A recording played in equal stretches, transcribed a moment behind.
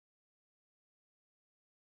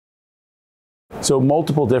So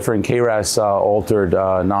multiple different KRAS altered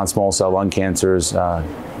non-small cell lung cancers.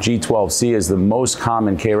 G12C is the most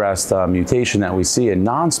common KRAS mutation that we see in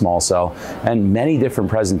non-small cell, and many different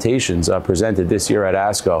presentations presented this year at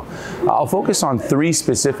ASCO. I'll focus on three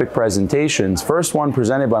specific presentations. First one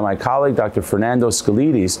presented by my colleague, Dr. Fernando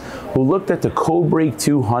Scalides, who looked at the CodeBreak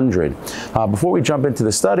 200. Before we jump into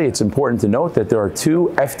the study, it's important to note that there are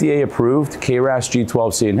two FDA-approved KRAS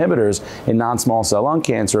G12C inhibitors in non-small cell lung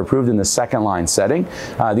cancer approved in the second-line setting.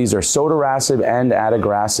 These are Sotorasib and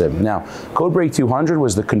Adagrasib. Now, CodeBreak 200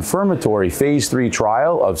 was the confirmatory phase 3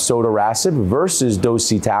 trial of Sotorasib versus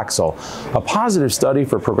Docetaxel, a positive study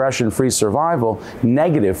for progression-free survival,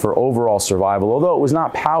 negative for overall survival, although it was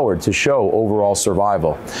not powered to show overall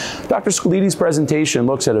survival. Dr. Scalides' presentation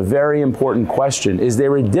looks at a very important question. Is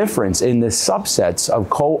there a difference in the subsets of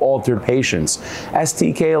co-altered patients?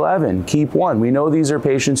 STK11, KEAP1, we know these are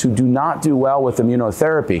patients who do not do well with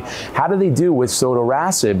immunotherapy. How do they do with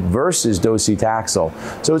Sotorasib versus Docetaxel?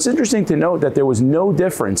 So it's interesting to note that there was no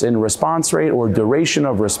difference in response rate or duration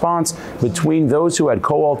of response between those who had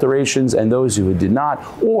co-alterations and those who did not,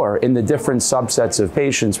 or in the different subsets of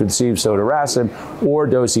patients who received Sotorasib or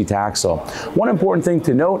Docetaxel. One important thing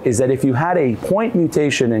to note is that if you had a point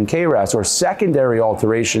mutation in KRAS or secondary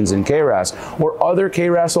alterations in KRAS or other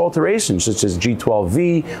KRAS alterations such as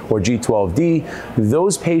G12V or G12D,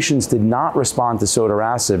 those patients did not respond to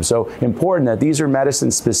Sotorasib. So important that these are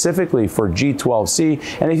medicines specifically for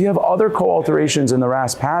G12C, and if you have other co-alterations in the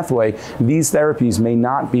RAS pathway, these therapies may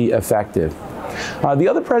not be effective. The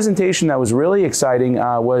other presentation that was really exciting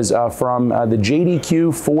was from the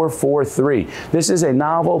JDQ443. This is a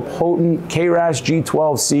novel, potent KRAS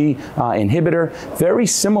G12C inhibitor, very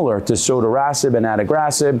similar to Sotorasib and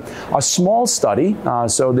Adagrasib. A small study,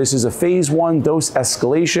 so this is a phase 1 dose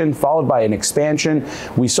escalation followed by an expansion.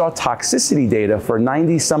 We saw toxicity data for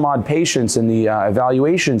 90 some odd patients in the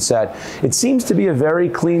evaluation set. It seems to be a very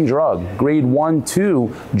clean drug, grade 1, 2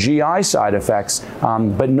 GI side effects,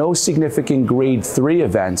 but no significant grade 3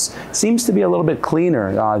 events. Seems to be a little bit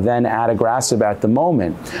cleaner than Adagrasib at the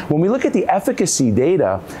moment. When we look at the efficacy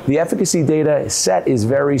data set is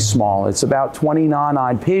very small. It's about 20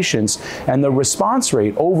 non-odd patients, and the response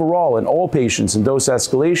rate overall in all patients in dose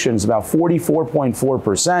escalation is about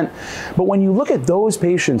 44.4%. But when you look at those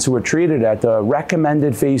patients who were treated at the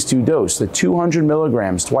recommended phase 2 dose, the 200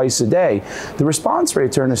 milligrams twice a day, the response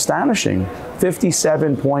rates are an astonishing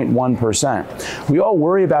 57.1%. We all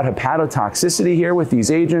worry about hepatotoxicity here with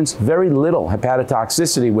these agents. Very little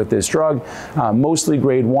hepatotoxicity with this drug, mostly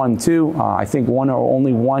grade 1, 2. I think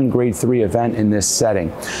only one grade 3 event in this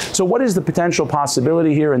setting. So what is the potential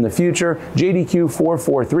possibility here in the future?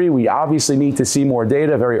 JDQ443, we obviously need to see more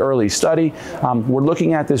data, very early study. We're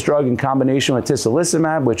looking at this drug in combination with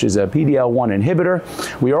tislelizumab, which is a PD-L1 inhibitor.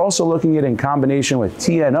 We are also looking at it in combination with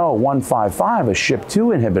TNO155, a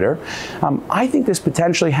SHP2 inhibitor. I think this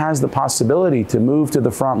potentially has the possibility to move to the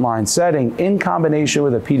frontline setting in combination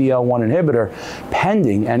with a PD-L1 inhibitor,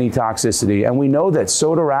 pending any toxicity. And we know that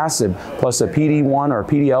Sotorasib plus a PD-1 or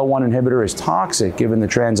PD-L1 inhibitor is toxic given the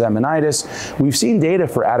transaminitis. We've seen data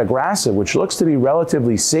for Adagrasib, which looks to be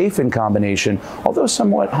relatively safe in combination, although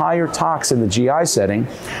somewhat higher tox in the GI setting.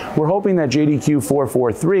 We're hoping that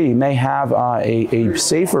JDQ443 may have a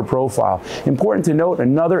safer profile. Important to note,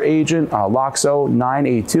 another agent,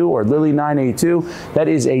 LOXO982 or Lilly982, that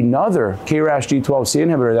is another KRAS G12C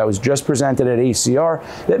inhibitor that was just presented at ACR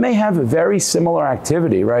that may have a very similar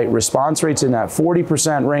activity, right? Response rates in that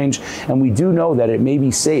 40% range, and we do know that it may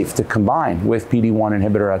be safe to combine with PD-1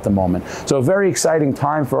 inhibitor at the moment. So a very exciting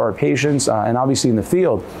time for our patients and obviously in the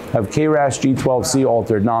field of KRAS G12C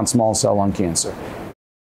altered non-small cell lung cancer.